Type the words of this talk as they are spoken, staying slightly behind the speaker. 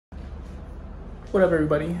What up,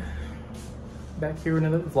 everybody? Back here with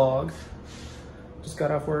another vlog. Just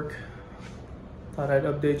got off work. Thought I'd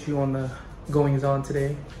update you on the goings on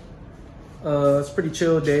today. It's a pretty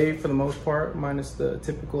chill day for the most part, minus the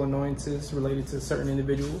typical annoyances related to certain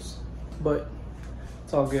individuals, but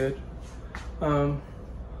it's all good. So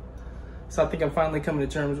I think I'm finally coming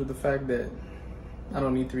to terms with the fact that I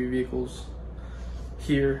don't need 3 vehicles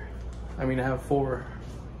here. I mean, I have 4,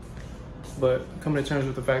 but coming to terms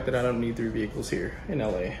with the fact that I don't need 3 vehicles here in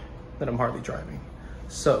LA that I'm hardly driving.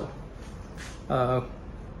 So, put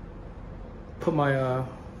my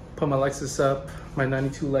Lexus up, my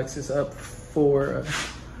 92 Lexus up for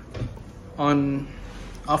on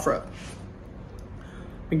offer up.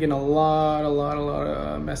 Been getting a lot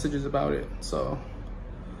of messages about it. So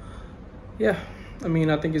yeah, I mean,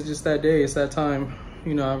 I think it's just that day, it's that time.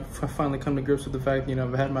 You know, I've finally come to grips with the fact, you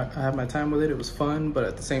know, I had my time with it. It was fun, but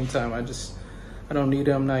at the same time, I don't need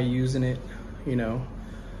it. I'm not using it, you know.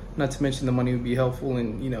 Not to mention the money would be helpful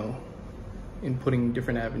in, you know, in putting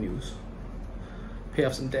different avenues. Pay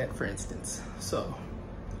off some debt, for instance. So,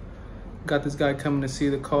 got this guy coming to see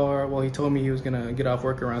the car. Well, he told me he was gonna get off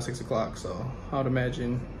work around 6 o'clock. So, I would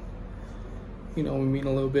imagine, you know, we meet in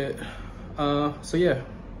a little bit. So yeah,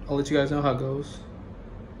 I'll let you guys know how it goes.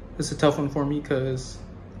 This is a tough one for me because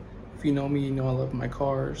if you know me, you know I love my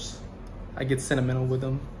cars. I get sentimental with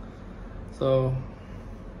them. So,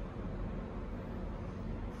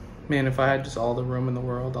 man, if I had just all the room in the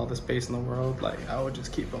world, all the space in the world, like, I would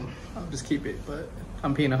just keep them. I'll just keep it. But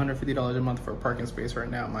I'm paying $150 a month for a parking space right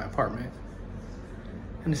now in my apartment.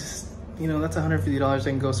 And it's just, you know, that's $150 that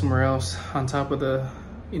can go somewhere else on top of the,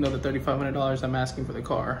 you know, the $3,500 I'm asking for the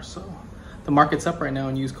car. So the market's up right now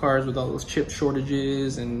in used cars with all those chip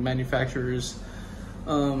shortages and manufacturers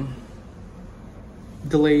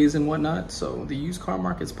delays and whatnot. So the used car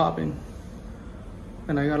market's popping,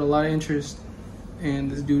 and I got a lot of interest. And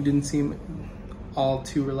this dude didn't seem all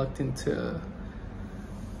too reluctant to,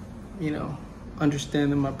 you know,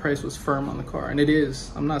 understand that my price was firm on the car. And it is.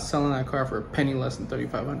 I'm not selling that car for a penny less than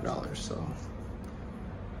 $3,500. So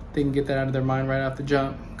they can get that out of their mind right off the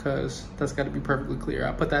jump, because that's got to be perfectly clear.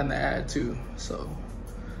 I put that in the ad too. So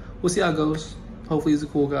we'll see how it goes. Hopefully he's a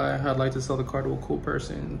cool guy. I'd like to sell the car to a cool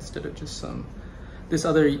person instead of just some,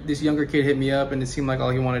 this younger kid hit me up and it seemed like all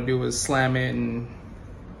he wanted to do was slam it and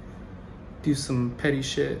do some petty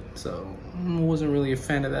shit. So I wasn't really a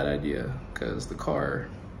fan of that idea, because the car,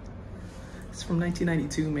 it's from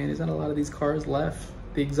 1992, man. There's not a lot of these cars left.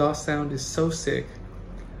 The exhaust sound is so sick.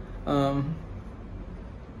 So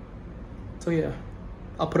yeah,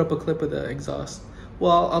 I'll put up a clip of the exhaust.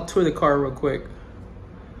 Well, I'll tour the car real quick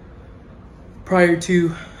prior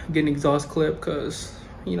to getting an exhaust clip, because,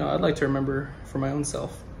 you know, I'd like to remember for my own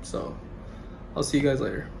self. So I'll see you guys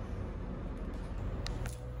later.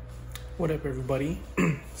 What up, everybody?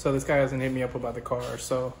 So this guy hasn't hit me up about the car,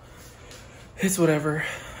 so it's whatever.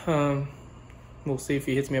 We'll see if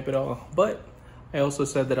he hits me up at all. But I also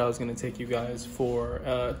said that I was gonna take you guys for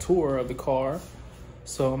a tour of the car.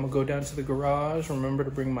 So I'm gonna go down to the garage, remember to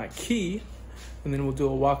bring my key, and then we'll do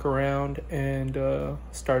a walk around and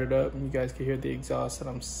start it up, and you guys can hear the exhaust that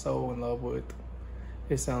I'm so in love with.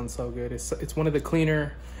 It sounds so good. It's one of the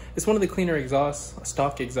cleaner exhausts,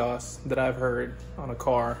 stock exhausts that I've heard on a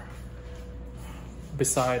car.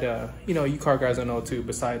 Beside, you know, you car guys I know too,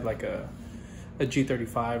 beside like a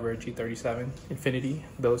G35 or a G37 Infinity.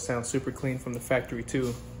 Those sound super clean from the factory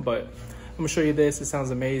too. But I'm gonna show you this. It sounds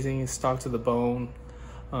amazing. It's stock to the bone.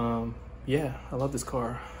 Yeah, I love this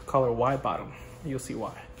car. I call her Y bottom. You'll see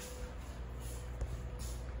why.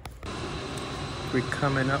 We're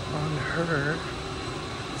coming up on her.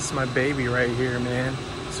 This is my baby right here, man.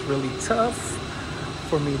 It's really tough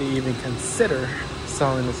for me to even consider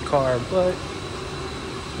selling this car, but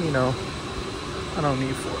you know, I don't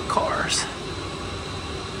need 4 cars.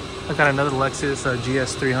 I got another Lexus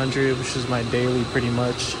GS300, which is my daily pretty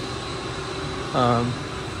much. I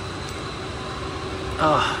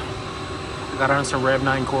got on some Rev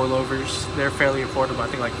 9 coilovers. They're fairly affordable. I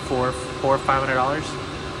think like $400 or $500.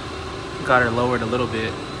 Got her lowered a little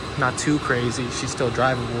bit. Not too crazy. She's still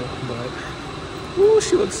drivable, but ooh,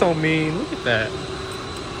 she looks so mean. Look at that.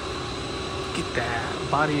 Look at that.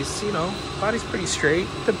 Body's, you know, body's pretty straight.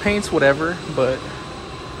 The paint's whatever, but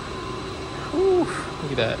whew,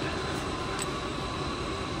 look at that.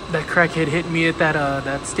 That crackhead hit me at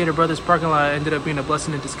that Stater Brothers parking lot. Ended up being a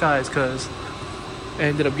blessing in disguise, because I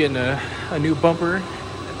ended up getting a new bumper,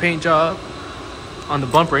 a paint job on the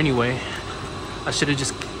bumper anyway. I should have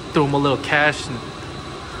just threw him a little cash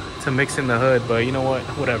to mix in the hood, but you know what?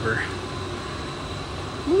 Whatever.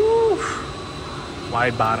 Woo!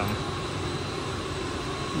 Wide bottom.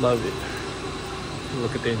 Love it.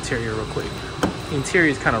 Look at the interior real quick. The interior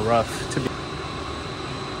is kind of rough to be.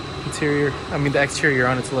 Interior, I mean the exterior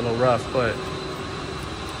on it's a little rough, but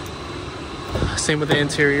same with the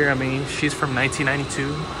interior. I mean, she's from 1992.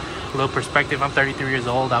 A little perspective, I'm 33 years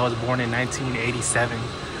old. I was born in 1987.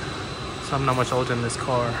 So I'm not much older than this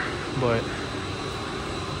car, but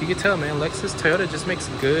you can tell, man, Lexus, Toyota just makes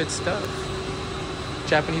good stuff.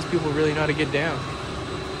 Japanese people really know how to get down.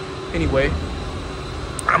 Anyway,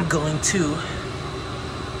 I'm going to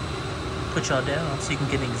put y'all down so you can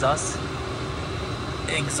get an exhaust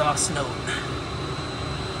note.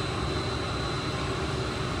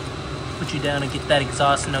 Put you down and get that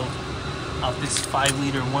exhaust note off this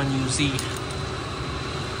 5-liter 1UZ.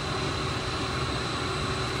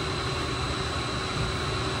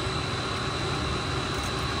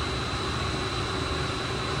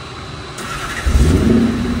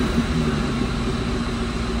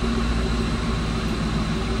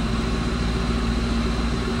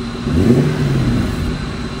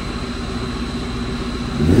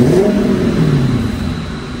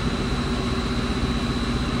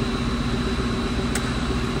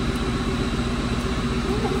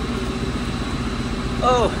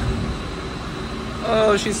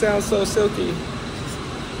 Oh, she sounds so silky.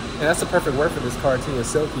 And that's the perfect word for this car too, is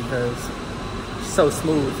silky, because she's so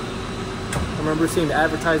smooth. I remember seeing the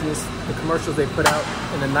advertisements, the commercials they put out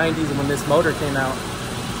in the 90s when this motor came out.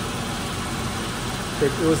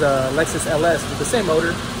 It was a Lexus LS with the same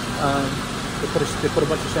motor. They put a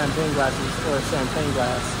bunch of champagne glasses, or a champagne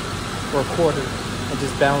glass, or a quarter, and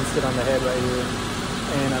just balanced it on the head right here.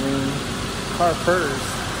 And I mean, car purrs.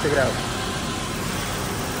 Check it out.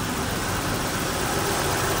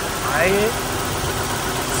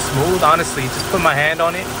 Smooth, honestly. Just put my hand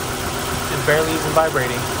on it. It's barely even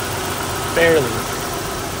vibrating. Barely.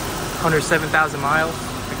 107,000 miles.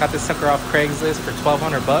 I got this sucker off Craigslist for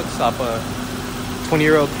 $1,200 off a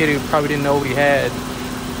 20-year-old kid who probably didn't know what he had.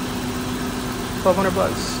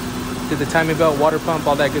 $1,200. Did the timing belt, water pump,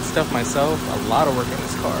 all that good stuff myself. A lot of work in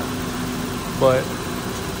this car. But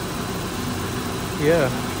yeah,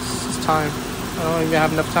 it's just time. I don't even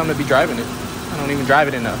have enough time to be driving it. I don't even drive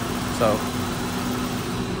it enough. So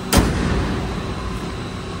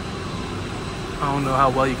I don't know how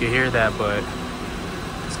well you can hear that, but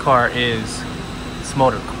this car is, this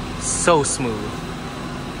motor, so smooth.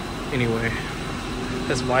 Anyway,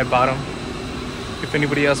 that's wide bottom. If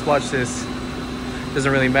anybody else watched this, it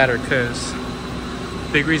doesn't really matter, because the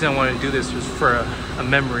big reason I wanted to do this was for a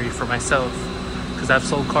memory for myself, because I've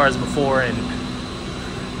sold cars before and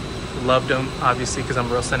loved them, obviously, because I'm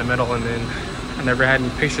real sentimental, and then I never had any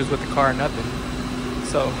pictures with the car or nothing.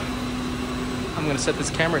 So I'm gonna set this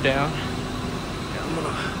camera down. And I'm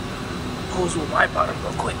gonna pose with wide bottom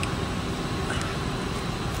real quick.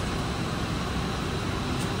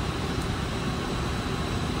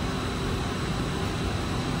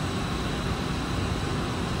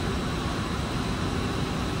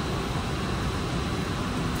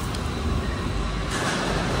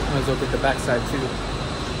 Might as well get the backside too.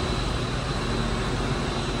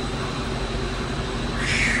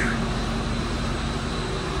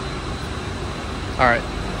 All right,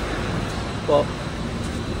 well,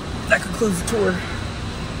 that concludes the tour.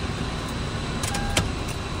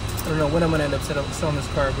 I don't know when I'm gonna end up selling this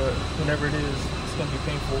car, but whenever it is, it's gonna be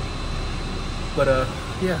painful. But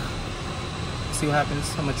yeah, see what happens.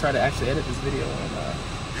 I'm gonna try to actually edit this video and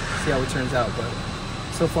see how it turns out. But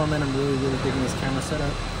so far, man, I'm really digging this camera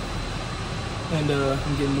setup, and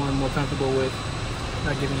I'm getting more and more comfortable with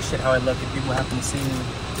not giving a shit how I look if people happen to see me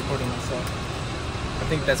recording myself. I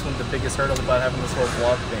think that's one of the biggest hurdles about having this whole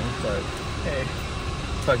vlog thing, but hey,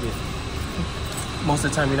 fuck it. Most of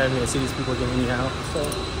the time you're not even gonna see these people again anyhow, so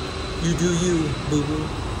you do you, boo-boo.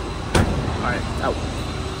 Alright, out.